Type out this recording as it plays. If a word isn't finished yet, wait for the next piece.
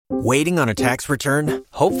Waiting on a tax return?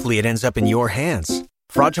 Hopefully it ends up in your hands.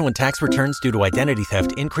 Fraudulent tax returns due to identity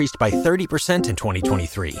theft increased by 30% in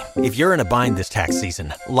 2023. If you're in a bind this tax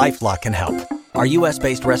season, LifeLock can help. Our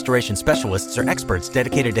U.S.-based restoration specialists are experts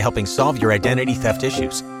dedicated to helping solve your identity theft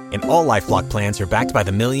issues. And all LifeLock plans are backed by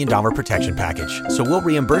the $1 Million Protection Package. So we'll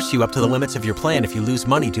reimburse you up to the limits of your plan if you lose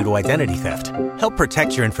money due to identity theft. Help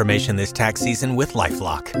protect your information this tax season with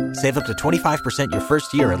LifeLock. Save up to 25% your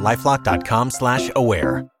first year at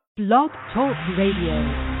LifeLock.com/aware. Blog Talk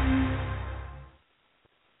Radio.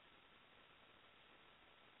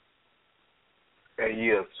 Hey,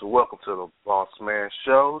 yes, welcome to the Boss Man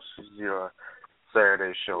Show. This is your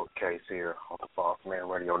Saturday showcase here on the Boss Man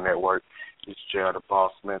Radio Network. It's Gerald the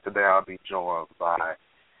Boss Man. Today I'll be joined by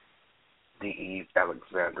the Eve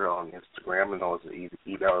Alexander on Instagram. And those are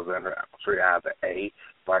Eve Alexander, A,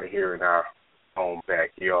 right here in our home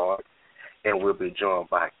backyard. And we'll be joined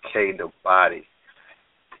by K the Body,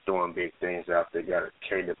 doing big things out there. Got a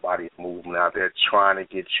K the Body movement out there trying to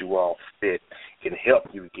get you all fit, can help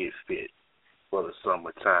you get fit for the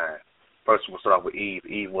summertime. First, we'll start off with Eve.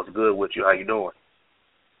 Eve, what's good with you? How you doing?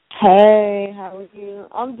 Hey, how are you?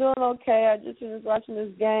 I'm doing okay. I just finished watching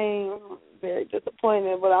this game. Very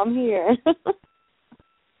disappointed, but I'm here.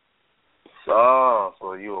 So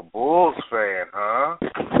you're a Bulls fan, huh?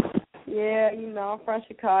 Yeah, I'm from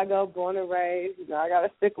Chicago, born and raised. I got to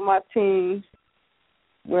stick with my team.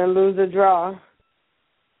 Win, lose, or draw.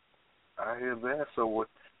 I hear that. So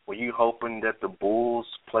were you hoping that the Bulls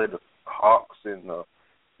play the Hawks and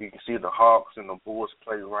you can see the Hawks and the Bulls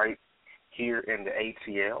play right here in the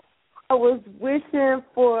ATL? I was wishing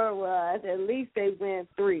for at least they win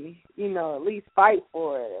 3. At least fight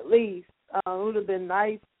for it. At least it would have been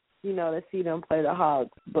nice, to see them play the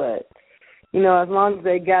Hawks. But as long as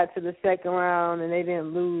they got to the second round and they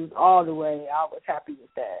didn't lose all the way, I was happy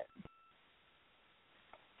with that.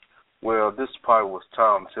 Well, this probably was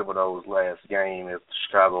Tom Thibodeau's last game as the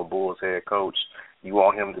Chicago Bulls head coach. You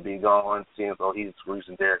want him to be gone, seeing though he's the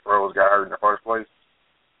reason Derrick Rose got hurt in the first place?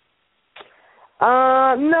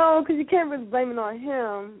 No, because you can't really blame it on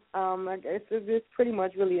him. It's pretty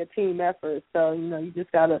much really a team effort. So, you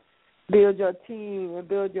just got to build your team and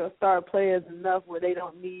build your star players enough where they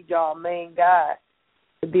don't need y'all main guy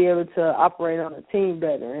to be able to operate on the team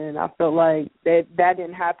better. And I felt like that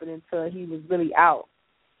didn't happen until he was really out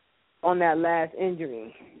on that last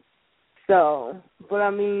injury. So, but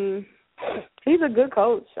he's a good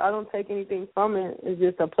coach. I don't take anything from it. It's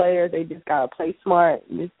just a player. They just got to play smart.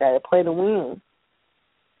 They just got to play to win.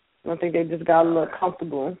 I don't think they just got to look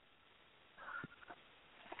comfortable.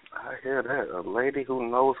 I hear that. A lady who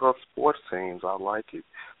knows her sports teams. I like it.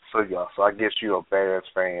 So I guess you're a Bears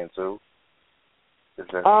fan too.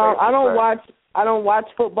 I don't watch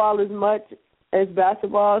football as much as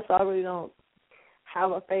basketball, so I really don't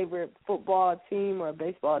have a favorite football team or a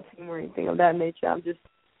baseball team or anything of that nature. I'm just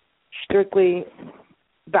strictly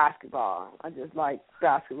basketball. I just like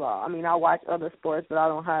basketball. I watch other sports, but I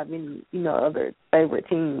don't have any, other favorite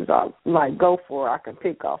teams I go for. I can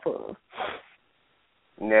pick off of.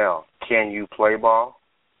 Now, can you play ball?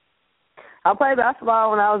 I played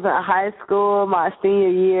basketball when I was in high school, my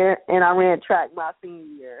senior year, and I ran track my senior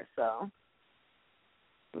year. So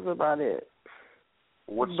that's about it.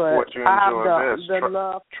 What sport you enjoy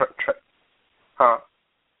best? Huh?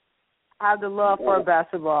 I have the love for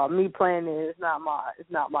basketball. Me playing it is not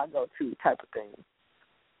my go-to type of thing.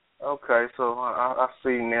 Okay, so I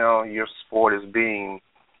see now your sport is being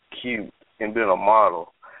cute and being a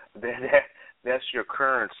model. That's your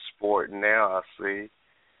current sport now, I see.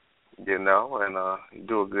 And you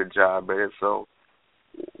do a good job at it. So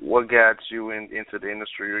what got you into the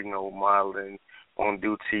industry, modeling, want to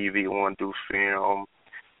do TV, want to do film?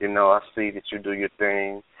 I see that you do your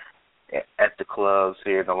thing at the clubs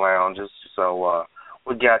here in the lounges. So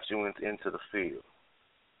what got you into the field?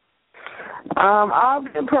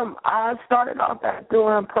 I started off at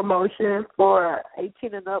doing promotion for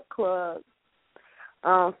 18 and up clubs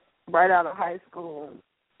right out of high school.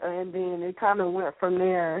 And then it kind of went from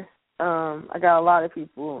there. I got a lot of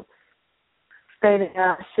people stating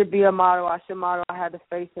I should be a model. I should model. I had the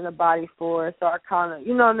face and the body for it. So I kind of,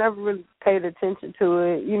 never really paid attention to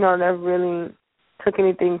it. Never really took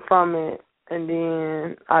anything from it. And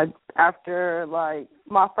then after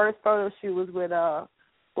my first photo shoot was with a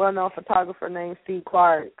well-known photographer named Steve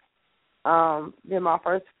Clark. Did my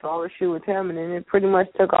first photo shoot with him, and then it pretty much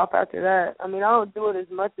took off after that. I don't do it as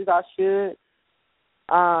much as I should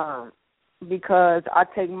because I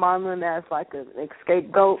take modeling as like an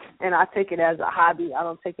scapegoat, and I take it as a hobby. I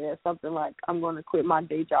don't take it as something like I'm going to quit my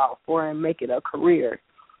day job for and make it a career.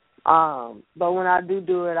 But when I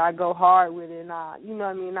do it, I go hard with it, and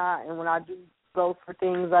and when I do go for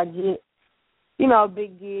things, I get,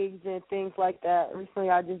 big gigs and things like that. Recently,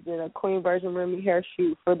 I just did a Queen Virgin Remy hair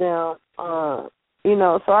shoot for them.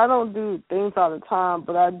 So I don't do things all the time,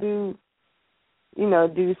 but I do,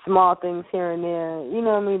 do small things here and there,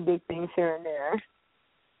 big things here and there.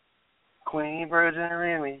 Queen Virgin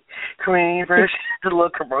Remy, Queen Virgin. The little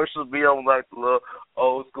commercials be on like the little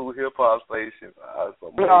old school hip hop station.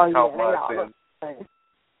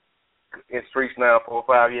 In Streets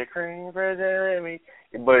 945, yeah, Queen Virgin Remy.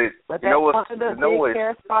 But you know what? One of the big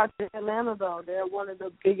hair spots in Atlanta, though. They're one of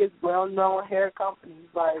the biggest, well-known hair companies.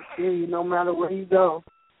 Like, no matter where you go,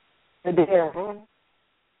 they're there. Mm-hmm.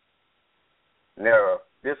 Now,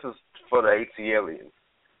 this is for the ATLians.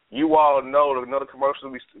 You all know another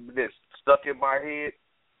commercial that's stuck in my head.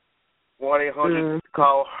 1-800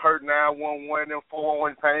 call Hurt 911 and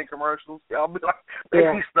 401 pain commercials. Y'all be like, they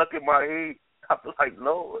be stuck in my head. I be like,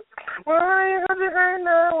 Lord, 1-800 Hurt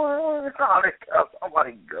 911. I'm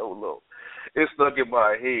like, go, Lord. It's stuck in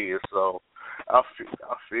my head, so I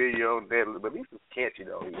feel you on that. But this is catchy,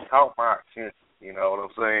 though. It caught my attention, you know what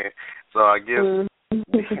I'm saying? So I guess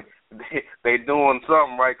they doing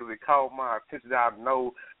something right because it caught my attention. I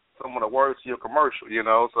know some of the words to your commercial,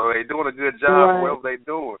 so they doing a good job, whatever they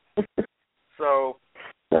doing. So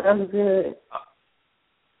that's good.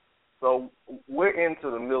 So we're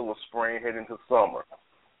into the middle of spring, heading into summer.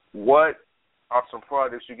 What are some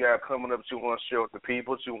projects you got coming up that you want to share with the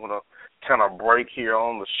people, that you want to kind of break here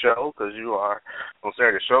on the show, because you are on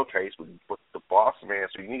Saturday Showcase with the boss man,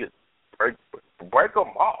 so you need to break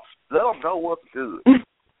them off. Let them know what's good.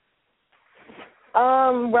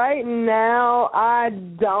 Right now, I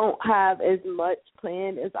don't have as much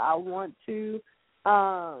planned as I want to,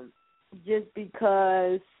 just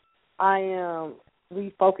because I am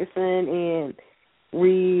refocusing and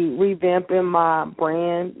revamping my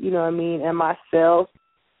brand, and myself.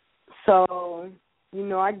 So,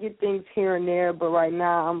 I get things here and there, but right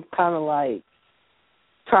now I'm kind of like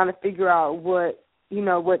trying to figure out what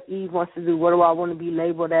Eve wants to do. What do I want to be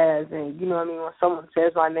labeled as? And, when someone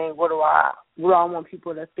says my name, what do I want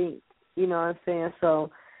people to think? You know what I'm saying? So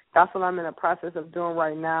that's what I'm in the process of doing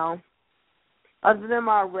right now. Other than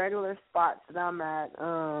my regular spots that I'm at,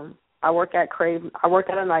 I work at Crave. I work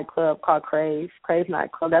at a nightclub called Crave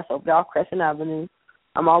Nightclub. That's over off Crescent Avenue.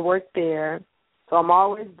 I work there. So I'm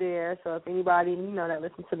always there. So if anybody, that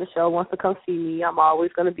listens to the show wants to come see me, I'm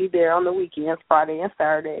always going to be there on the weekends, Friday and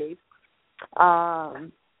Saturdays.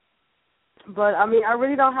 But, I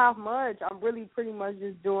really don't have much. I'm really pretty much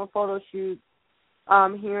just doing photo shoots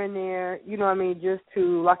here and there, just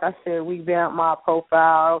to, like I said, revamp my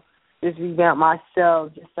profile, just revamp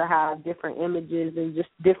myself, just to have different images and just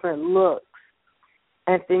different looks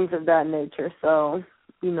and things of that nature. So,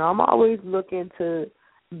 I'm always looking to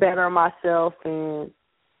better myself and,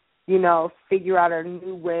 figure out a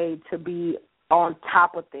new way to be on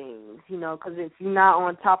top of things, because if you're not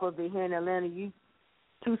on top of it here in Atlanta,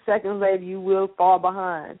 2 seconds later you will fall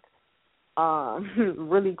behind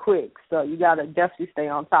really quick. So you got to definitely stay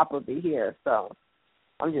on top of it here. So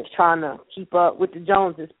I'm just trying to keep up with the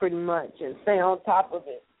Joneses pretty much and stay on top of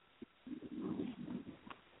it.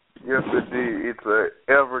 Yes, indeed. It's an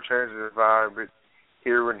ever-changing environment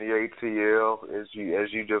here in the ATL, as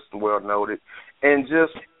you just well noted. And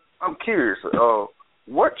I'm curious,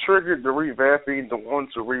 what triggered the revamping, the one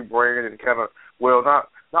to rebrand and kind of,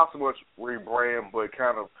 not so much rebrand, but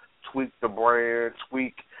kind of tweak the brand,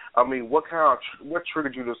 what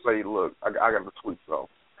triggered you to say, look, I got to tweak something.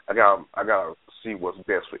 I got to see what's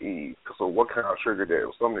best for Eve. So what kind of triggered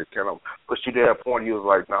that? Something that kind of pushed you to that point, you was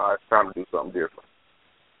like, nah, it's time to do something different.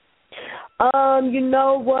 You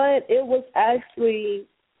know what? It was actually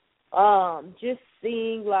just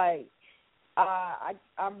seeing like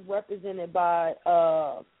I'm represented by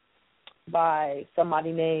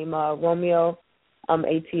somebody named Romeo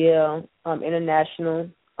ATL International.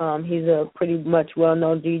 He's a pretty much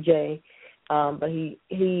well-known DJ, but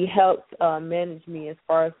he helped manage me as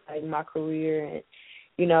far as like my career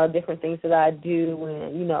and different things that I do,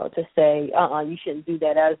 and to say you shouldn't do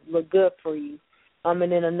that. That look good for you. And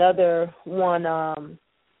then another one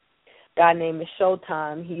guy named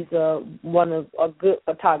Showtime. He's one of a good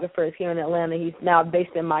photographers here in Atlanta. He's now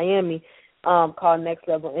based in Miami, called Next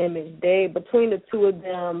Level Image. Between the two of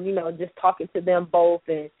them, just talking to them both,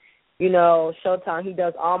 and Showtime, he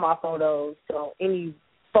does all my photos. So any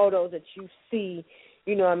photos that you see,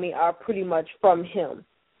 are pretty much from him.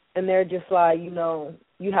 And they're just like, you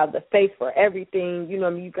have the face for everything.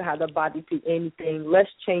 You can have the body to anything.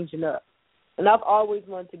 Let's change it up. And I've always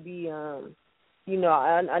wanted to be, I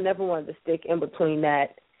never wanted to stick in between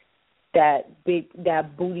that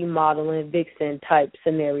that booty modeling vixen type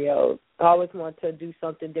scenario. I always wanted to do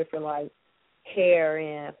something different, like hair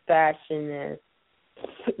and fashion and,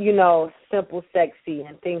 you know, simple sexy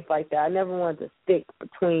and things like that. I never wanted to stick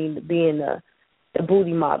between being the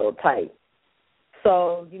booty model type.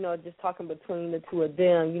 So, you know, just talking between the two of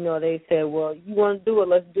them, you know, they said, well, you want to do it,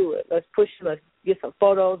 let's do it. Let's push it, let's get some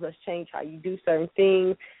photos, let's change how you do certain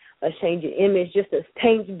things, let's change your image just a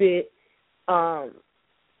tinge bit,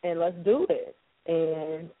 and let's do it.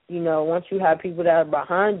 And, you know, once you have people that are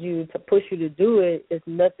behind you to push you to do it, it's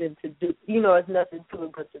nothing to do. You know, it's nothing to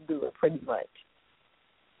it but to do it, pretty much.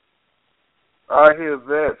 I hear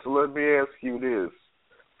that. So let me ask you this.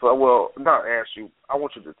 So, well, not ask you. I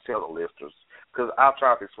want you to tell the listeners, because I've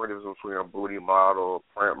tried to explain this between a booty model,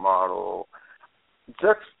 print model.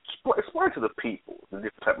 Just explain to the people the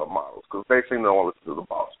different type of models, because they seem to want to listen to the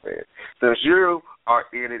boss man. Since you are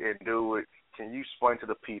in it and do it, can you explain to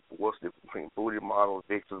the people what's the difference between booty model,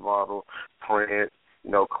 vixen model, print,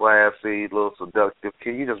 you know, classy, a little seductive?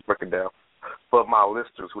 Can you just break it down for my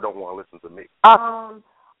listeners who don't want to listen to me?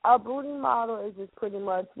 A booty model is just pretty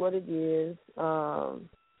much what it is.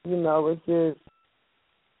 You know, it's just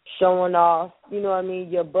showing off, you know what I mean,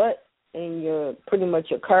 your butt and your pretty much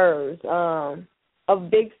your curves. A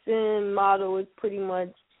vixen model is pretty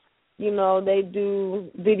much, you know, they do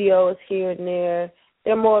videos here and there.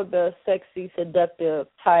 They're more of the sexy, seductive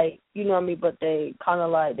type, you know what I mean, but they kind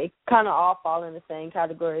of all fall in the same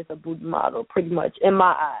category as a booty model, pretty much, in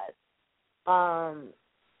my eyes.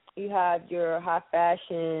 You have your high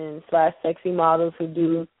fashion / sexy models who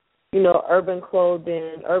do, you know, urban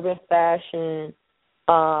clothing, urban fashion.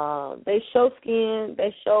 They show skin,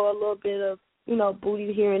 they show a little bit of, you know,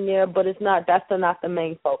 booty here and there, but that's not the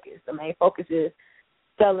main focus. The main focus is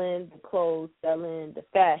selling the clothes, selling the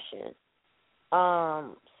fashion.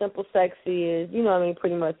 Simple sexy is, you know what I mean,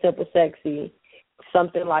 pretty much simple sexy.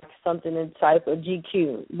 Something in the type of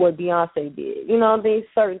GQ, what Beyonce did. You know, these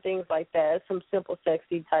certain things like that. Some simple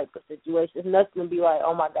sexy type of situations. Nothing to be like,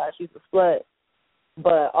 oh my gosh, she's a slut.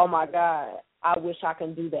 But, oh my God, I wish I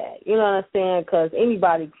can do that. You know what I'm saying? Because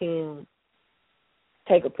anybody can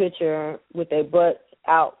take a picture with their butt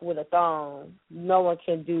out with a thong. No one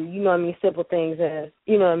can do, you know what I mean, simple things as,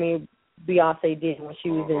 you know what I mean, Beyonce did when she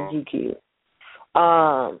was in GQ.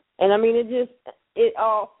 And I mean, it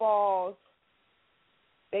all falls,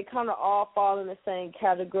 they kind of all fall in the same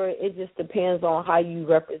category. It just depends on how you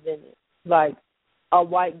represent it. Like, a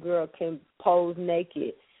white girl can pose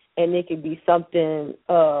naked, and it could be something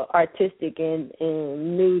artistic and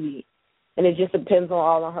nudie, and it just depends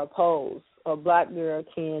on her pose. A black girl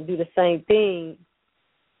can do the same thing,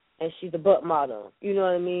 and she's a butt model, you know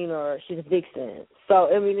what I mean, or she's a vixen. So,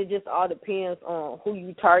 I mean, it just all depends on who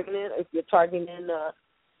you're targeting. If you're targeting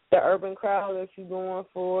the urban crowd, or if you're going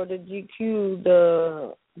for the GQ,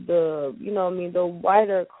 the you know what I mean, the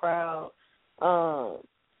whiter crowd, you know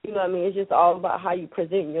what I mean, it's just all about how you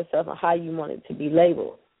present yourself and how you want it to be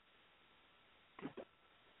labeled.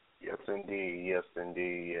 Yes, indeed. Yes,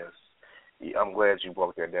 indeed. Yes. Yeah, I'm glad you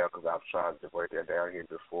broke that down, because I've tried to break that down here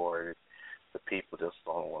before. The people just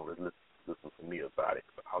don't want to listen to me about it.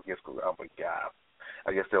 I guess because I'm a guy.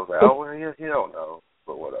 I guess they'll say, oh, well, you don't know,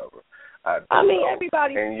 but whatever. I mean,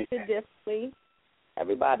 everybody sees it differently.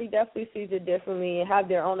 Everybody definitely sees it differently and have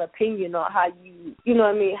their own opinion on how you know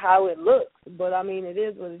what I mean, how it looks. But, I mean, it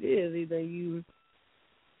is what it is. Either you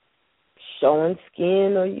showing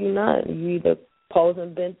skin or you not. You either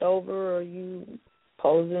posing bent over or you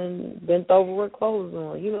posing bent over with clothes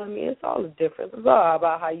on. You know what I mean? It's all a difference. It's all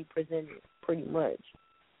about how you present it, pretty much.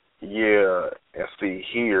 Yeah, and see,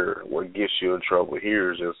 here, what gets you in trouble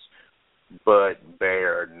here is just butt,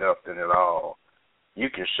 bare, nothing at all. You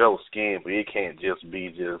can show skin, but it can't just be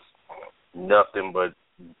just nothing but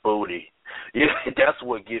booty. Yeah, that's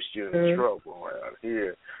what gets you in trouble around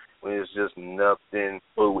here, when it's just nothing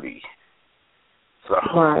booty. So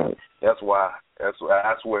that's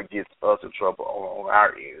where it gets us in trouble on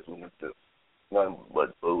our end, when it's just nothing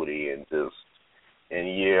but booty and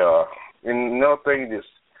yeah. And another thing is,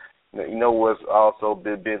 you know what's also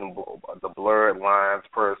been the blurred lines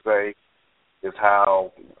per se, is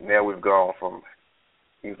how now we've gone from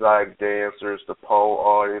exotic dancers to pole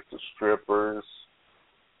artists to strippers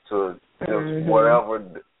to just whatever.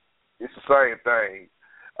 It's the same thing.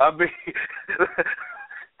 I mean,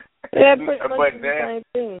 yeah, pretty much the same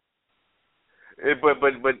thing.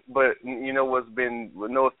 But you know what's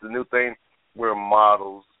the new thing? We're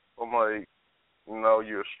models. I'm like, no,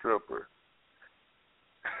 you're a stripper.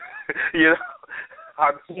 You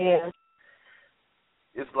know? Yeah.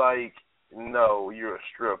 It's like No, you're a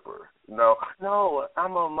stripper. No,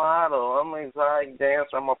 I'm a model. I'm an exotic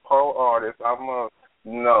dancer. I'm a pole artist.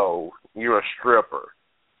 No, you're a stripper.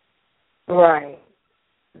 Right.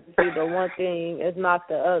 See, the one thing is not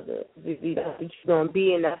the other. If that's what you're going to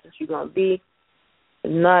be and that's what you're going to be.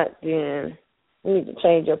 If not, then you need to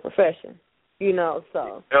change your profession. So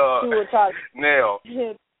she would try to... Now,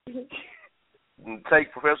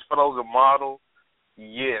 take professional photos and model,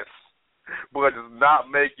 yes, but it does not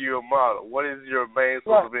make you a model. What is your main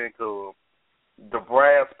source of income? The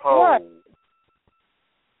brass pole. Right.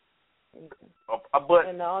 But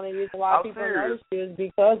and the only reason why people notice you is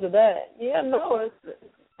because of that. Yeah, no,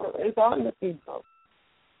 it's honestly though.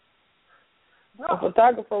 A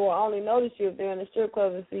photographer will only notice you if they're in a strip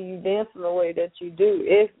club and see you dancing the way that you do.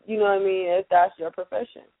 If you know what I mean, if that's your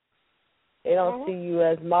profession. They don't see you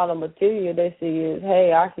as model material. They see you as,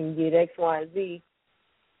 hey, I can get X, Y, and Z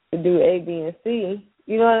to do A, B, and C.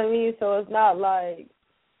 You know what I mean? So it's not like,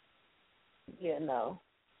 no.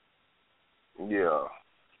 Yeah.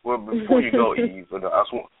 Well, before you go, Eve,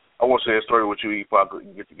 I want to share a story with you, Eve, if I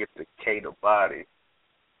could get to cater body.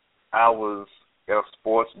 I was at a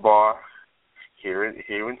sports bar here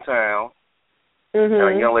in town, and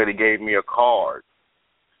a young lady gave me a card.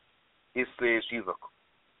 It says she's a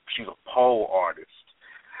pole artist.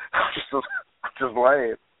 I just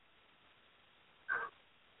laughed.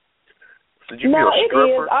 Did you be a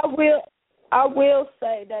stripper? It is. I will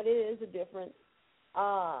say that it is a difference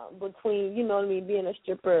between, being a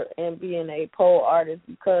stripper and being a pole artist,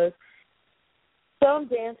 because some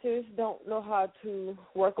dancers don't know how to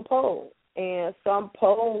work a pole, and some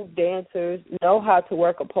pole dancers know how to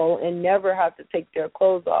work a pole and never have to take their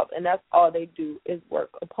clothes off, and that's all they do is work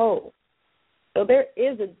a pole. So there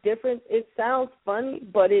is a difference. It sounds funny,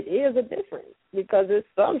 but it is a difference, because there's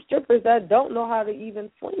some strippers that don't know how to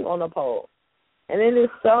even swing on a pole. And then there's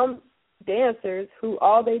some dancers who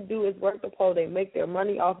all they do is work the pole. They make their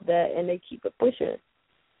money off that, and they keep it pushing.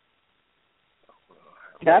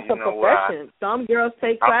 That's a profession. Some girls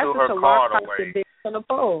take classes to learn how to dance on a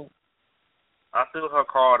pole. I threw her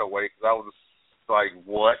card away because I was like,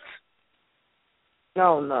 what?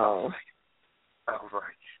 Oh, no. I was like,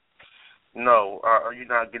 no, you're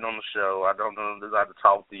not getting on the show. I don't know if I have to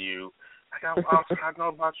talk to you. I know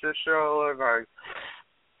about your show. And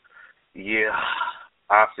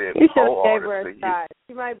I said, you should have gave her a shot.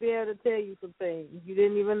 She might be able to tell you some things you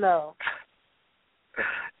didn't even know.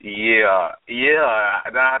 Yeah.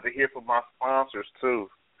 And I have to hear from my sponsors, too,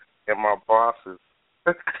 and my bosses.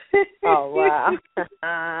 Oh, wow.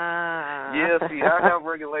 Yeah, see, I have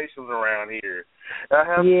regulations around here. I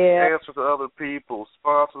have to answer to other people,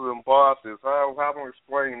 sponsors and bosses. How am I going to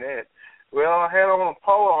explain that? Well, I had on a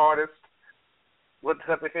pole artist. What the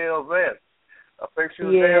hell is that? I think she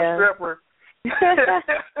was a damn stripper.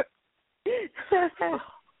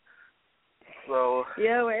 So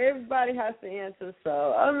well, everybody has to answer.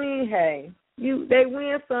 So I mean, hey, they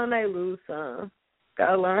win some, they lose some.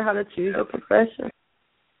 Gotta learn how to choose a profession.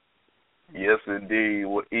 Yes, indeed.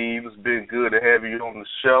 Well, Eve, it's been good to have you on the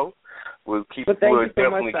show. We'll thank you so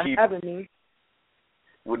much for having me.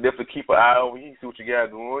 We'll definitely keep an eye on you, see what you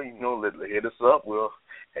got going. Hit us up. We'll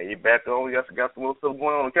have you back on. We got some little stuff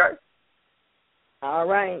going on, okay? All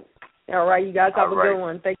right. You guys have a good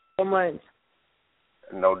one. Thank you so much.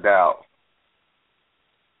 No doubt.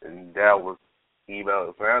 And that was Eve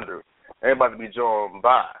Alexander. Everybody be joined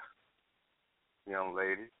by young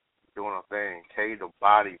lady doing a thing, Cater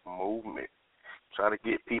Body Movement. Trying to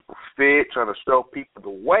get people fit, trying to show people the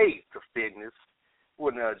way to fitness.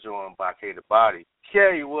 We're now joined by Cater Body.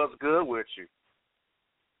 Kay, what's good with you?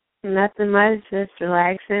 Nothing much, just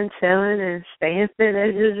relaxing, chilling, and staying fit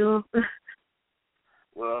as usual.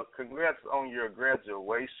 Well, congrats on your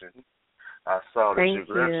graduation. I saw that Thank you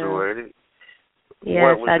graduated.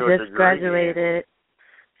 Yes, I just graduated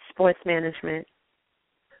sports management.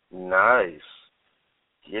 Nice.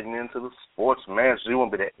 Getting into the sports management. You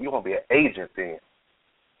want to be an agent then?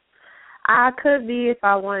 I could be if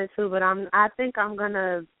I wanted to, but I think I'm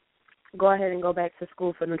gonna go ahead and go back to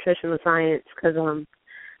school for nutritional science because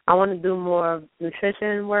I want to do more of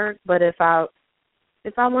nutrition work. But if I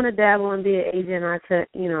want to dabble and be an agent, I could,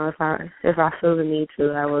 if I feel the need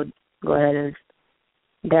to, I would go ahead and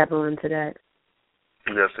dabble into that.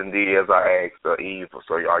 Yes, indeed. As I asked Eve,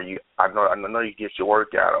 so are you? I know you get your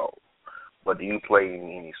workout on, but do you play in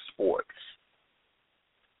any sports?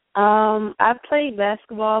 I've played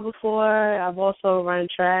basketball before. I've also run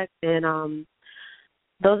track, and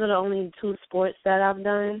those are the only two sports that I've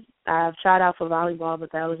done. I've tried out for volleyball,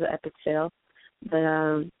 but that was an epic fail. But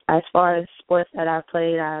as far as sports that I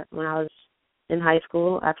played, when I was in high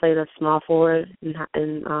school, I played a small forward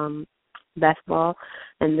in basketball,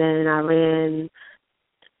 and then I ran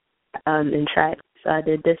in track. So I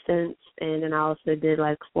did distance, and then I also did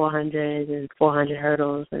like 400 and 400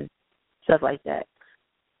 hurdles and stuff like that.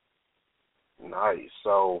 Nice.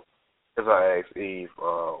 So, as I asked Eve,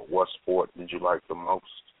 what sport did you like the most?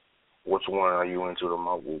 Which one are you into the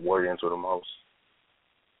most? What are you into the most?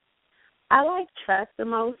 I like track the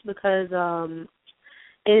most because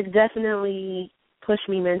it definitely pushed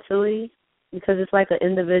me mentally because it's like an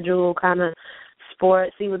individual kind of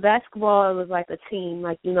sport. See, with basketball, it was like a team.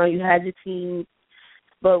 Like, you know, you had your team,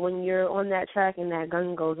 but when you're on that track and that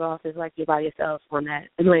gun goes off, it's like you're by yourself on that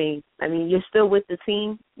lane. I mean, you're still with the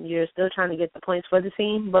team. You're still trying to get the points for the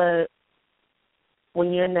team, but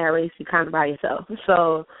when you're in that race, you're kind of by yourself.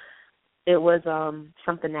 So it was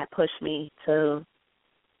something that pushed me to,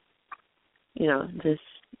 you know, just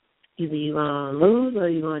either you're going to lose or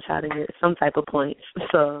you're going to try to get some type of points.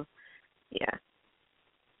 So, yeah.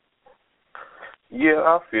 Yeah,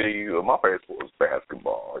 I feel you. My favorite sport was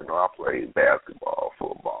basketball. You know, I played basketball,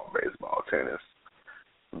 football, baseball, tennis.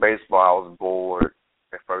 Baseball, I was bored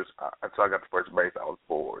at first. Until I got to first base, I was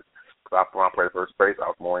bored. Because when I played first base, I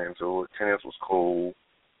was more into it. Tennis was cool.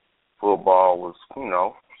 Football was, you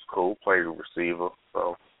know, cool. Played receiver.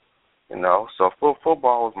 So, you know, so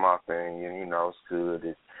football was my thing. And, you know, it's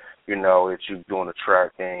good. You know, that you doing the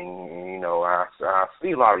track thing, and, you know, I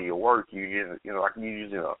see a lot of your work. You know, like you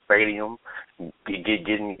using a stadium,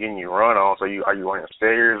 getting your run on. So are you on the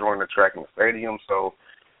stairs, running the track in the stadium? So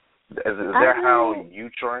is that how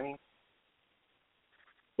you train?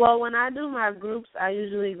 Well, when I do my groups, I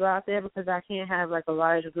usually go out there because I can't have like a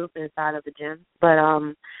large group inside of the gym. But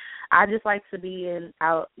I just like to be in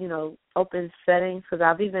open settings because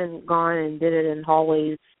I've even gone and did it in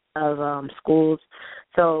hallways of schools.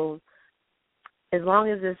 So as long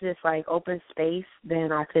as it's just like open space,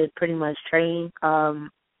 then I could pretty much train. You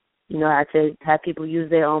know, I could have people use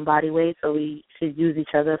their own body weight, so we should use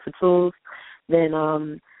each other for tools. Then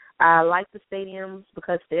I like the stadiums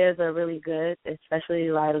because stairs are really good, especially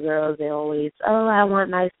a lot of girls. They always, I want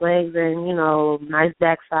nice legs and, you know, nice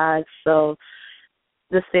backsides. So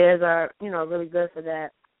the stairs are, you know, really good for that.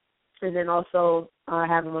 And then also I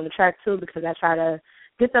have them on the track too because I try to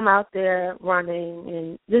get them out there running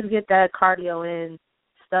and just get that cardio in,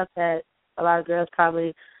 stuff that a lot of girls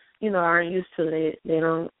probably, you know, aren't used to. They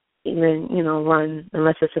don't even, you know, run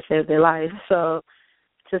unless it's to save their life. So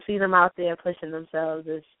to see them out there pushing themselves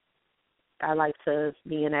I like to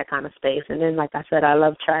be in that kind of space. And then, like I said, I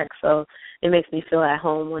love track, so it makes me feel at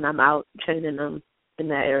home when I'm out training them in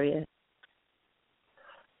that area.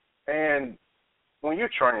 And when you're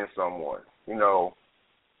training someone, you know,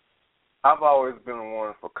 I've always been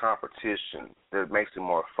one for competition that makes it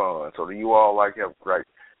more fun. So do you all like have great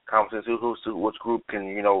competition? Which group can,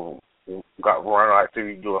 you know, run like do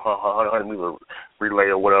you do a 100-meter relay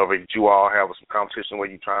or whatever? Did you all have some competition where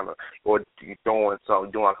you trying to, or you doing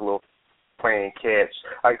like a little playing catch,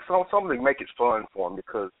 like something to make it fun for them?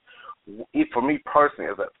 Because for me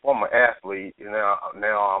personally, as a former athlete, and now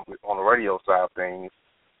I'm on the radio side of things.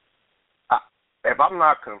 If I'm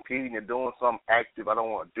not competing and doing something active, I don't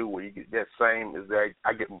want to do it. You get that same as that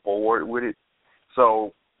I get bored with it.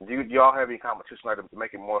 So do y'all have any competition like to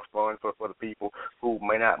make it more fun for the people who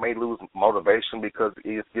may lose motivation because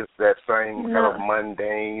it's just that same kind of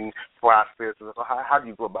mundane process? So how do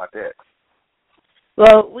you go about that?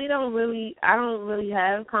 Well, I don't really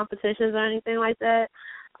have competitions or anything like that.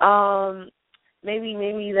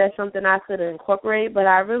 Maybe that's something I could incorporate, but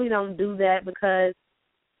I really don't do that because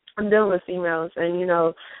I'm dealing with females, and, you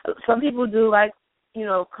know, some people do like, you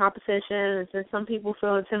know, competition, and some people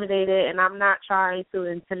feel intimidated, and I'm not trying to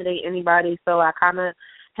intimidate anybody, so I kind of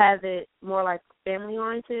have it more like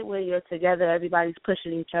family-oriented, where you're together, everybody's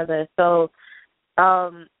pushing each other. So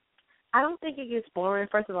I don't think it gets boring.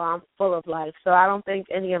 First of all, I'm full of life, so I don't think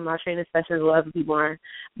any of my training sessions will ever be boring.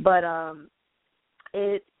 But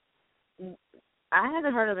I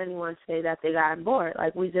haven't heard of anyone say that they gotten bored.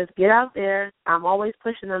 Like, we just get out there. I'm always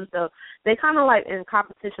pushing them. So they kind of like in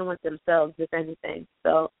competition with themselves, if anything.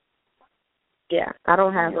 So, yeah, I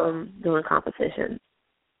don't have them doing competition.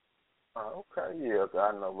 Okay, yeah,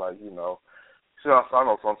 I know, like, you know. So I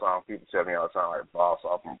know sometimes people tell me all the time, like, boss,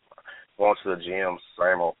 I'm going to the gym,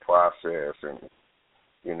 same old process, and,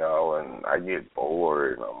 you know, and I get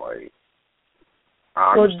bored, and I'm like,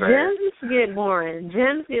 I understand. Well,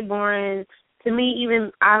 gyms get boring. To me,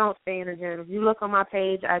 even I don't stay in the gym. If you look on my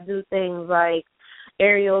page, I do things like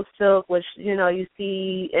aerial silk, which, you know, you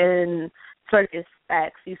see in circus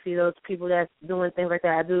acts. You see those people that's doing things like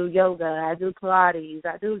that. I do yoga. I do Pilates.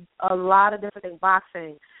 I do a lot of different things,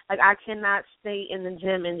 boxing. Like, I cannot stay in the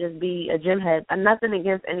gym and just be a gym head. Nothing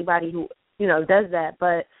against anybody who does that.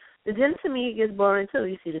 But the gym to me gets boring too.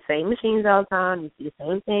 You see the same machines all the time. You see the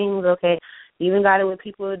same things. Okay, you even got it with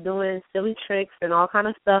people who are doing silly tricks and all kind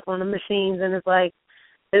of stuff on the machines, and it's like,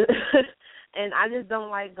 and I just don't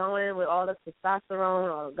like going with all the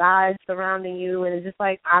testosterone or guys surrounding you, and it's just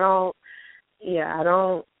like I'm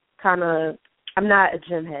not a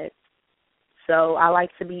gym head. So I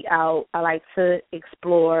like to be out. I like to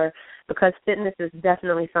explore because fitness is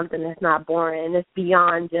definitely something that's not boring, and it's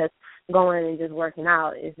beyond just going and just working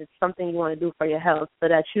out. It's something you want to do for your health so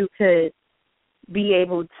that you could be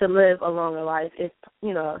able to live a longer life. If,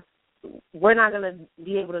 we're not going to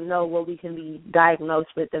be able to know what we can be diagnosed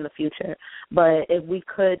with in the future, but if we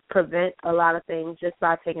could prevent a lot of things just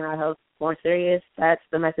by taking our health more serious, that's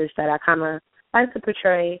the message that I kind of like to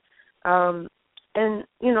portray. And,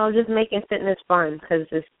 just making fitness fun because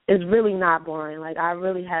it's really not boring. Like, I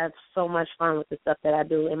really have so much fun with the stuff that I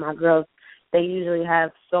do, and my girls, they usually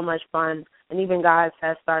have so much fun, and even guys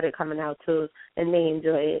have started coming out, too, and they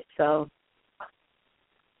enjoy it, so.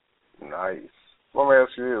 Nice. Let me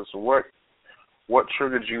ask you this. What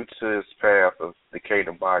triggered you to this path of the K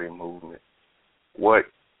Body movement? What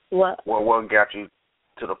got you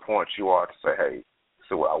to the point you are to say, hey, this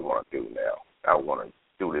is what I want to do now. I want to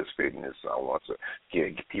do this fitness. I want to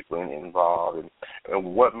get people involved. And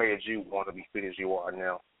what made you want to be fit as you are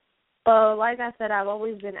now? Well, like I said, I've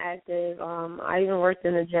always been active. I even worked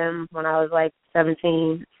in the gym when I was like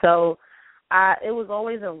 17. So it was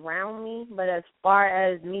always around me. But as far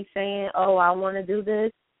as me saying, oh, I want to do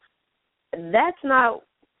this, that's not,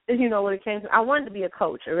 what it came to. I wanted to be a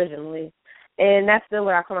coach originally. And that's still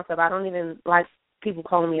what I call myself. I don't even like people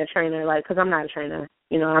calling me a trainer, because I'm not a trainer.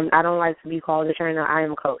 I don't like to be called a trainer. I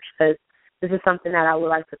am a coach because this is something that I would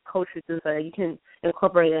like to coach you through so that you can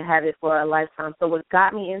incorporate and have it for a lifetime. So what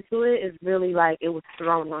got me into it is really it was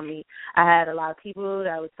thrown on me. I had a lot of people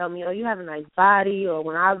that would tell me, oh, you have a nice body, or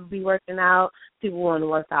when I would be working out, people wanted to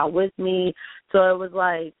work out with me. So it was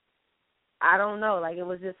I don't know, it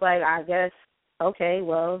was just I guess, okay,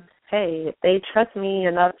 well, hey, if they trust me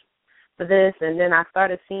enough for this, and then I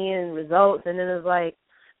started seeing results, and then it was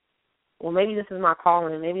well, maybe this is my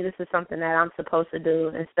calling. Maybe this is something that I'm supposed to do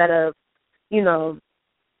instead of, and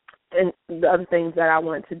the other things that I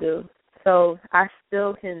want to do. So I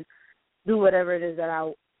still can do whatever it is that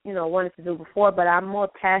I, wanted to do before, but I'm more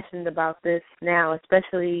passionate about this now,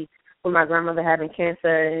 especially with my grandmother having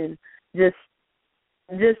cancer and just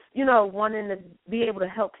wanting to be able to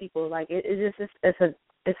help people.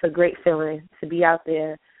 It's a great feeling to be out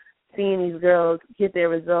there, seeing these girls get their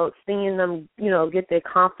results, seeing them, get their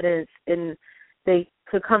confidence, and they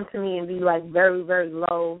could come to me and be very, very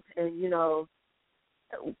low and,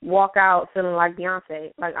 walk out feeling like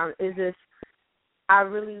Beyonce. I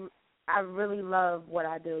really love what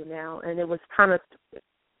I do now, and it was kind of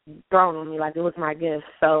thrown on me it was my gift.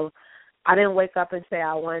 So I didn't wake up and say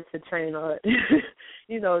I wanted to train or,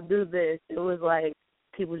 do this. It was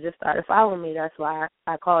people just started following me. That's why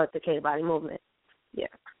I call it the K Body movement. Yeah.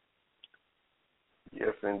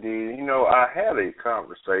 Yes, indeed. I had a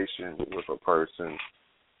conversation with a person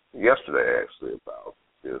yesterday, actually, about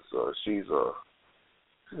this. She's a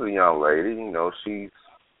young lady. She's,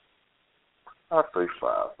 I'd say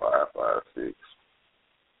 5'5", 5'6".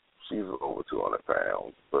 She's over 200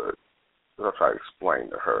 pounds. But as I try to explain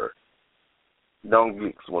to her, don't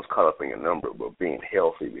get so much caught up in your number, but being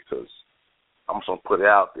healthy, because I'm just gonna put it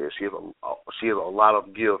out there. She has a lot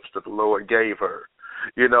of gifts that the Lord gave her.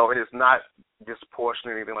 And it's not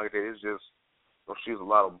disproportionate or anything like that. It's just she has a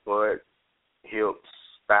lot of butt, hips,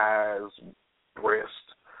 thighs,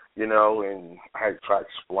 breast, and I had to try to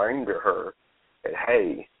explain to her that,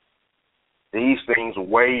 hey, these things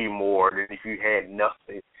weigh more than if you had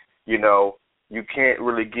nothing. You can't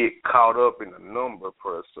really get caught up in the number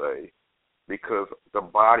per se, because the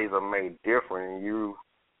bodies are made different and you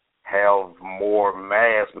have more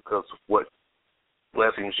mass because of what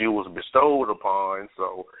blessings you was bestowed upon.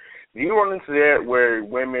 So do you run into that where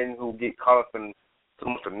women who get caught up in so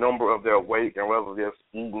much the number of their weight and rather just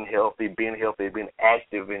eating healthy, being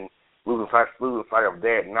active, and losing sight of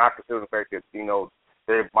that, not considering the fact that,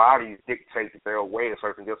 their bodies dictate that they'll weigh a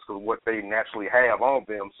certain just because of what they naturally have on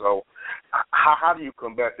them. So how do you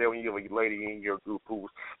combat that when you have a lady in your group who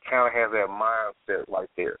kind of has that mindset like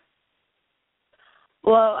there?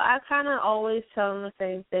 Well, I kind of always tell them the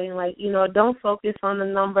same thing, don't focus on the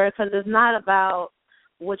number, because it's not about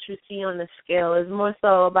what you see on the scale. It's more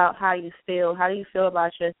so about how you feel. How do you feel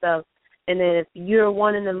about yourself? And then if you're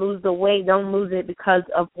wanting to lose the weight, don't lose it because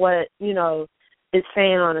of what, is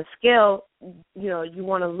saying on a scale, you know, you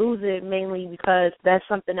want to lose it mainly because that's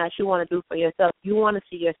something that you want to do for yourself. You want to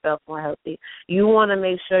see yourself more healthy. You want to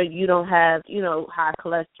make sure you don't have, you know, high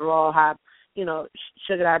cholesterol, high, you know,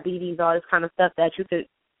 sugar diabetes, all this kind of stuff that you could,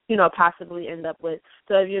 you know, possibly end up with.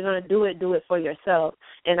 So if you're going to do it for yourself.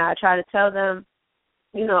 And I try to tell them,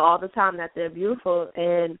 you know, all the time that they're beautiful,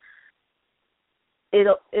 and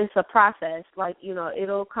it's a process. Like, you know,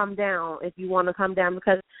 it'll come down if you want to come down,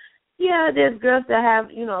 because yeah, there's girls that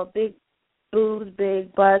have, you know, big boobs,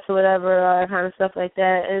 big butts, or whatever, all that kind of stuff like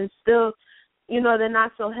that, and still, you know, they're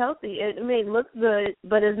not so healthy. It may look good,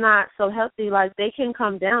 but it's not so healthy. Like, they can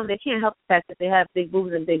come down. They can't help the fact that they have big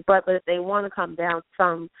boobs and big butt, but if they want to come down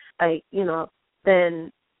some, like, you know,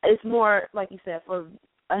 then it's more, like you said, for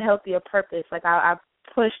a healthier purpose. Like, I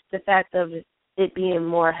push the fact of it being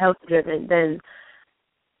more health-driven than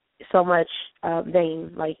so much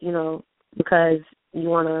vain, like, you know, because you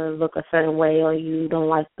want to look a certain way or you don't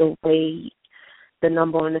like the way the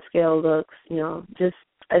number on the scale looks, you know, just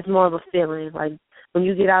it's more of a feeling. Like, when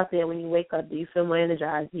you get out there, when you wake up, do you feel more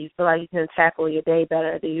energized? Do you feel like you can tackle your day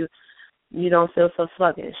better? Do you don't feel so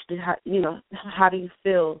sluggish? You know, how do you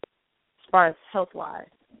feel as far as health-wise,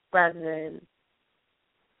 rather than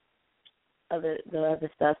the other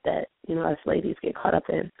stuff that, you know, us ladies get caught up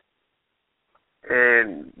in?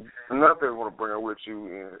 And another thing I want to bring up with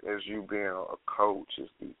you, as you being a coach, is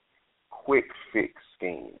the quick fix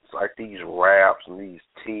schemes, like these wraps and these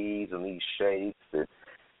teas and these shakes that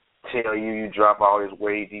tell you drop all this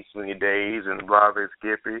weight these many days and blah, blah,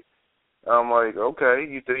 skippy. I'm like, okay,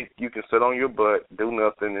 you think you can sit on your butt, do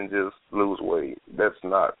nothing, and just lose weight? That's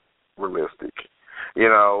not realistic, you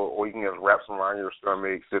know. Or you can just wrap some around your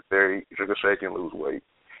stomach, sit there, drink a shake, and lose weight.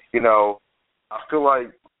 You know, I feel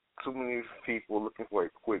like too many people looking for a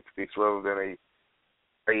quick fix rather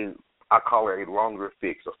than I call it a longer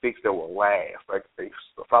fix, a fix that will last, like a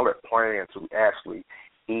solid plan to actually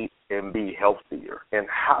eat and be healthier. And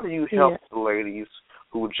how do you help the ladies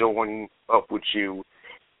who join up with you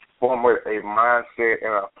form a mindset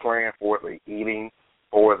and a plan for the eating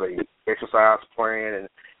or the exercise plan? And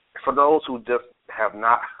for those who just have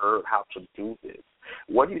not heard how to do this,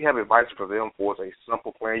 what do you have advice for them for as a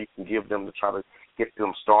simple plan you can give them to try to get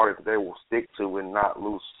them started that they will stick to and not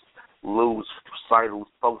lose sight, lose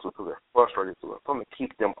focus because they're frustrated to it, something to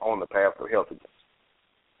keep them on the path of healthiness?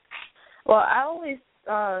 Well, I always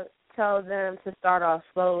tell them to start off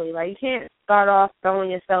slowly. Like, you can't start off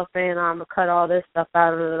throwing yourself in, I'm going to cut all this stuff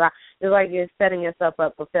out. It's like you're setting yourself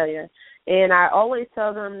up for failure. And I always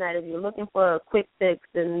tell them that if you're looking for a quick fix,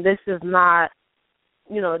 then this is not,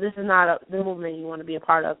 you know, the movement you want to be a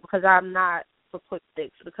part of, because I'm not for quick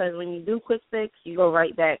fix. Because when you do quick fix, you go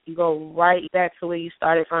right back. You go right back to where you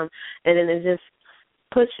started from, and then it just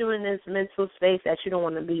puts you in this mental space that you don't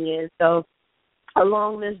want to be in. So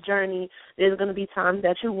along this journey, there's going to be times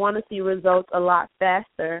that you want to see results a lot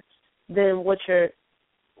faster than what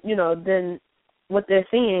than what they're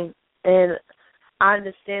seeing. And I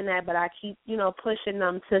understand that, but I keep, pushing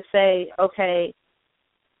them to say, okay,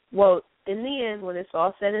 well, in the end, when it's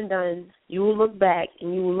all said and done, you will look back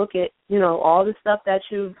and you will look at, all the stuff that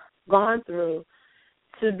you've gone through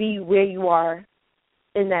to be where you are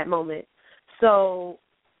in that moment. So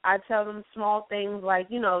I tell them small things like,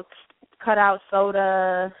 cut out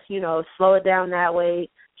soda, slow it down that way,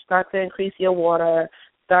 start to increase your water,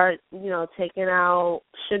 start, taking out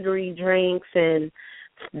sugary drinks and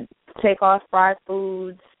take off fried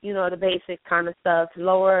foods, the basic kind of stuff,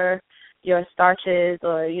 lower your starches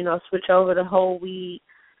or, switch over to whole wheat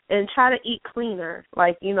and try to eat cleaner.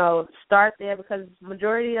 Like, start there because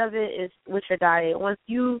majority of it is with your diet. Once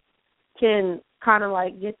you can kind of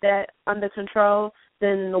like get that under control,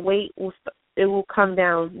 then the weight will come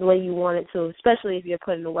down the way you want it to, especially if you're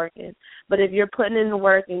putting the work in. But if you're putting in the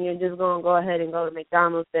work and you're just going to go ahead and go to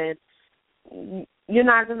McDonald's, then you're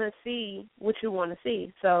not going to see what you want to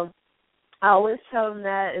see. So I always tell them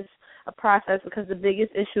that it's a process because the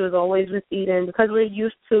biggest issue is always with eating because we're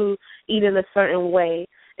used to eating a certain way,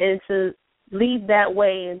 and to leave that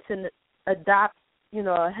way and to adopt,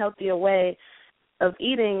 a healthier way of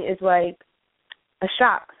eating is like a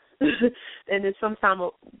shock. And it's sometimes,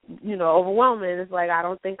 overwhelming. It's like, I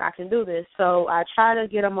don't think I can do this. So I try to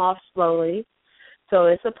get them off slowly. So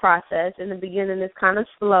it's a process. In the beginning, it's kind of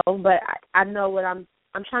slow, but I know what I'm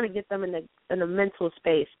trying to get them in a mental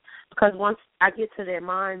space, because once I get to their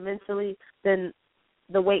mind mentally, then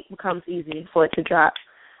the weight becomes easy for it to drop.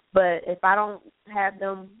 But if I don't have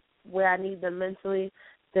them where I need them mentally,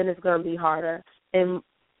 then it's going to be harder. And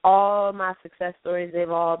all my success stories, they've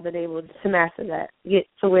all been able to master that, get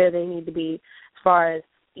to where they need to be as far as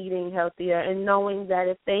eating healthier and knowing that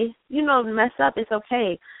if they, mess up, it's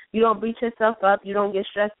okay. You don't beat yourself up. You don't get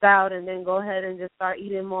stressed out and then go ahead and just start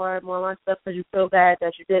eating more lunch stuff because you feel bad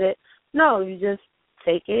that you did it. No, you just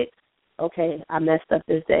take it. Okay, I messed up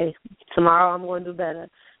this day. Tomorrow I'm going to do better.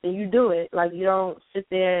 And you do it. Like, you don't sit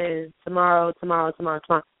there and tomorrow.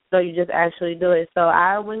 No, you just actually do it. So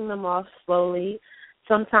I wing them off slowly.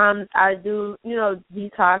 Sometimes I do,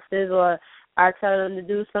 detoxes, or I tell them to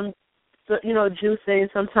do some, juicing,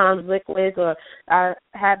 sometimes liquids, or I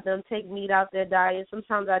have them take meat out their diet.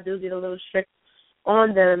 Sometimes I do get a little strict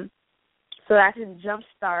on them so that I can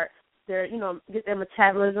jumpstart their, get their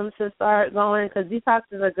metabolism to start going, because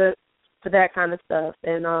detoxes are good for that kind of stuff.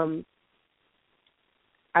 And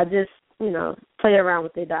I just, play around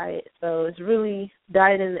with their diet. So it's really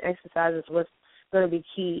diet and exercise is what's going to be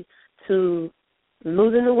key to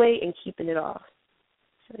losing the weight and keeping it off.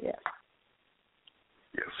 So, yeah.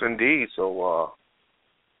 Yes, indeed. So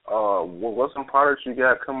what's some products you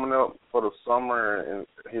got coming up for the summer and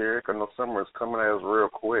here? Because the summer is coming at us real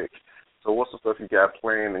quick. So what's the stuff you got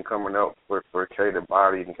planned and coming up for K the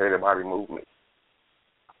Body and K the Body Movement?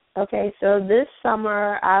 Okay, so this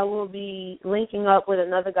summer I will be linking up with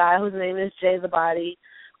another guy whose name is Jay the Body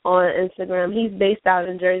on Instagram. He's based out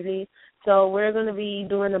in Jersey. So we're going to be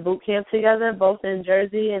doing a boot camp together, both in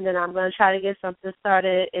Jersey, and then I'm going to try to get something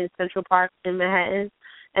started in Central Park in Manhattan.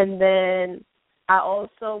 And then I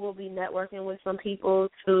also will be networking with some people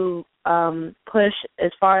to push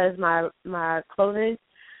as far as my clothing.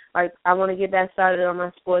 Like, I want to get that started on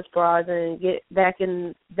my sports bras and get back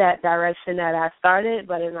in that direction that I started,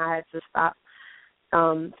 but then I had to stop.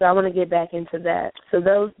 So I want to get back into that. So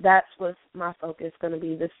that's what my focus going to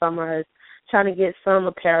be this summer, is trying to get some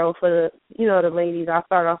apparel for the ladies. I'll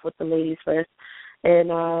start off with the ladies first, and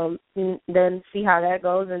then see how that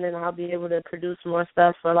goes, and then I'll be able to produce more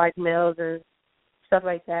stuff for like males and stuff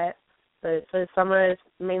like that. But for the summer, it's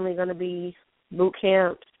mainly going to be boot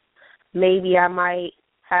camps. Maybe I might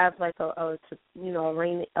have like a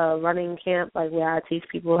running camp, like where I teach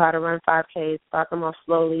people how to run 5Ks, start them off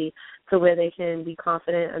slowly to where they can be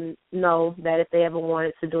confident and know that if they ever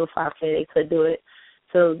wanted to do a 5K, they could do it.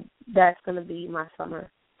 So that's going to be my summer,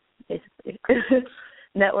 basically.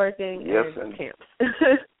 Networking and camps.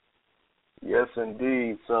 Yes,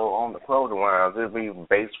 indeed. So on the clothing lines, it'll be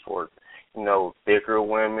based for, thicker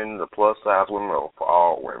women, the plus-size women, or for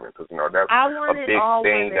all women? Because, that's a big all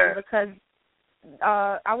thing. Women because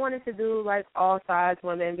I wanted to do like all size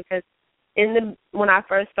women, because when I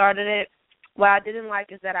first started it, what I didn't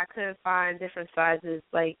like is that I couldn't find different sizes,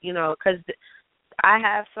 like, because I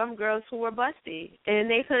have some girls who were busty and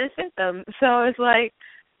they couldn't fit them. So it's like,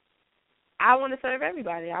 I want to serve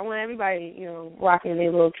everybody. I want everybody, rocking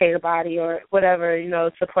their little K the Body or whatever,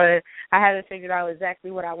 supporting. I haven't figured out exactly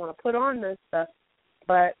what I want to put on this stuff,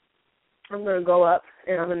 but I'm going to go up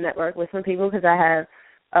and I'm going to network with some people, because I have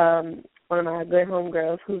one of my good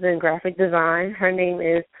homegirls who's in graphic design. Her name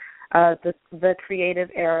is the Creative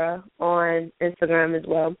Era on Instagram as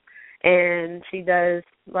well. And she did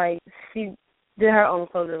her own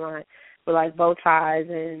clothing line with like bow ties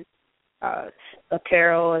and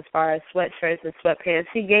apparel as far as sweatshirts and sweatpants.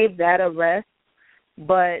 She gave that a rest,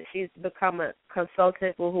 but she's become a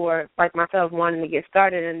consultant for who are like myself, wanting to get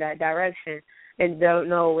started in that direction and don't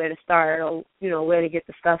know where to start or, where to get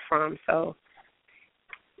the stuff from. So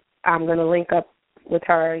I'm going to link up with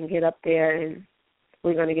her and get up there, and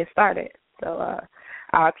we're going to get started. So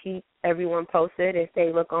I'll keep everyone posted if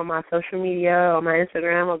they look on my social media or my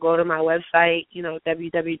Instagram or go to my website,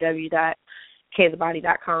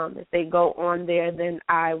 www.kthebody.com. If they go on there, then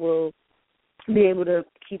I will be able to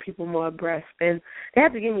keep people more abreast. And they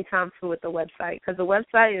have to give me time too with the website, because the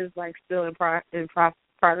website is like still in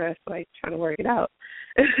progress, like trying to work it out.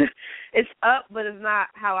 It's up, but it's not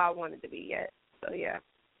how I want it to be yet. So, yeah.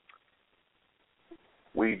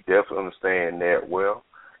 We definitely understand that well.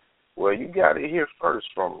 Well, you got to hear first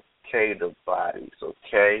from K the Body. So,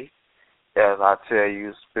 K, as I tell you,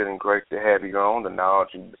 it's been great to have you on. The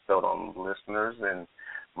knowledge you bestowed on the listeners and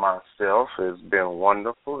myself has been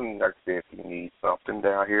wonderful. And like I said, if you need something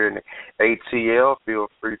down here in the ATL, feel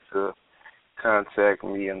free to contact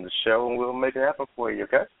me in the show, and we'll make it happen for you,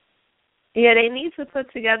 okay? Yeah, they need to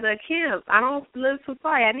put together a camp. I don't live too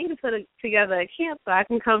far. I need to put together a camp so I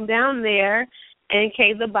can come down there and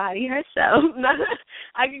K the Body herself.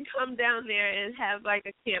 I can come down there and have like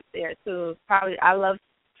a camp there too. Probably, I love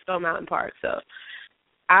Stone Mountain Park, so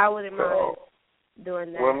I wouldn't mind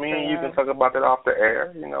doing that. Well, me and you can talk about that off the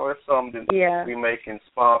air. It's something we can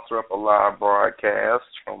sponsor up a live broadcast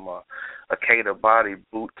from a K the Body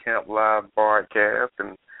boot camp live broadcast,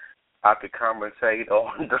 and I could commentate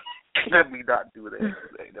on Let me not do that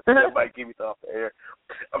today. That might get me off the air.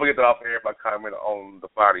 I'm going to get off the air if I comment on the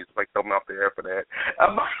parties. If I throw me off the air for that.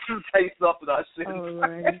 I might say something I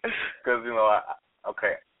shouldn't. Because,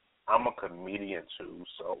 I'm a comedian, too.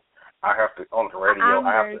 So I have to, on the radio,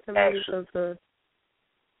 I have to action.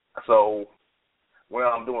 So when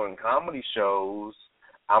I'm doing comedy shows,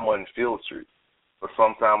 I'm unfiltered. But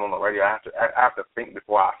sometimes on the radio, I have to think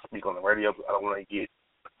before I speak on the radio. I don't want to get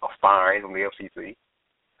a fine from the FCC.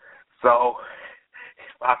 So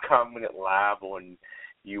if I commented live on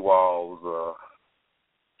you all's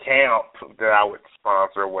camp that I would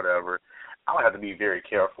sponsor or whatever, I would have to be very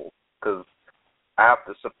careful because I have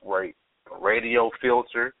to separate the radio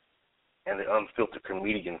filter and the unfiltered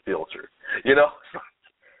comedian filter. Yeah.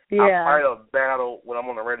 I fight a battle when I'm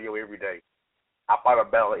on the radio every day. I fight a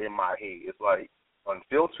battle in my head. It's like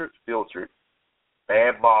unfiltered, filtered,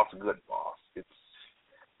 bad boss, good boss. It's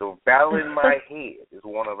the battle in my head is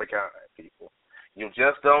one of a kind, people. You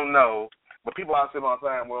just don't know. But people ask me all the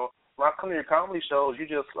time, well, when I come to your comedy shows, you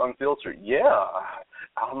just unfiltered. Yeah,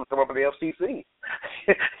 I'm come up with the FCC.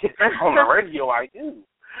 On the radio, I do.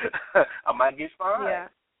 I might get fined. Yeah.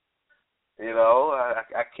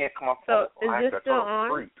 I can't come off. So is this still on?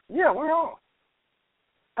 Freak. Yeah, we're on.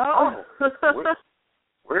 Oh.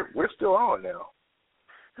 We're still on now.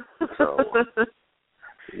 So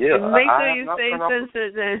yeah. Make sure you stay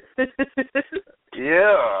censored then.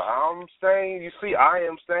 Yeah, I'm saying. You see, I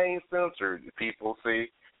am staying censored. People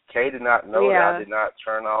see. Kay did not know that I did not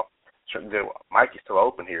turn off. The mic is still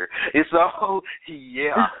open here. So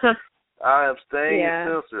yeah, I am staying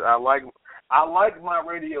censored. I like my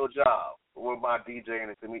radio job. With my DJ and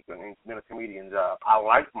a comedian job. I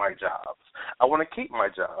like my jobs. I want to keep my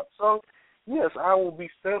job. So, yes, I will be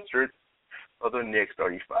censored for the next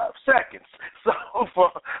 35 seconds. So,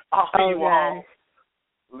 for all you all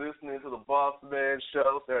listening to the Boss Man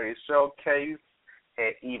Show, Saturday Showcase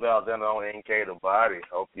at Eva Aldeno and K the Body.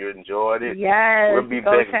 Hope you enjoyed it. Yes,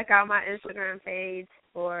 go check out my Instagram page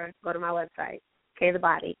or go to my website, K the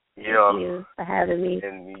Body. Yeah. Thank you for having me.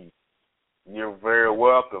 And you're very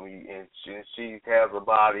welcome. And she has a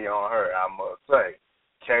body on her, I must say.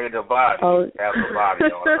 Kay the Body has a body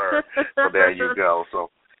on her. So there you go. So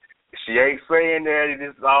she ain't saying that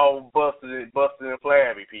it's all busted and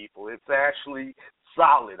flabby, people. It's actually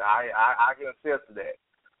solid. I can attest to that.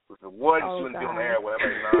 What you shouldn't be on the air, whatever.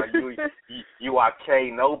 No, you are K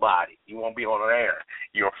nobody. You won't be on the air.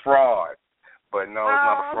 You're a fraud. But no, it's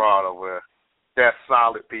not a fraud over there. That's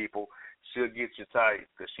solid, people. She'll get you tight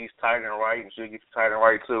because she's tight and right, and she'll get you tight and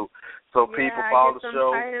right too. So people follow the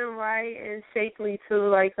show. Tight and right and shapely too,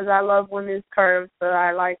 like because I love women's curves. But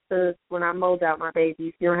I like to when I mold out my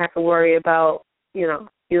babies, you don't have to worry about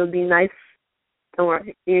you'll be nice. Don't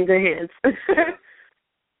worry, you're in good hands.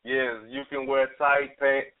 Yes, you can wear tight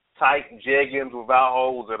jeggings without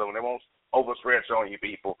holes in them. They won't overstretch on you,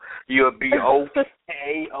 people. You'll be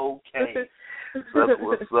okay. That's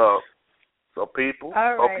what's up. So, people,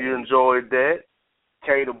 hope you enjoyed that.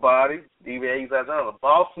 K the Body, DVA's the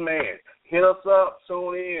Boss Man. Hit us up,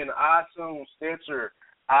 tune in, iTunes, Stitcher,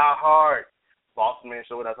 iHeart,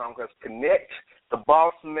 BossManShow.com. Connect the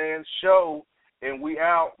Boss Man Show, and we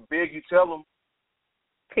out. Big, you tell them.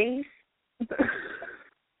 Peace. And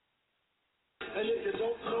if you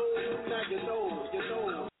don't know, now you know.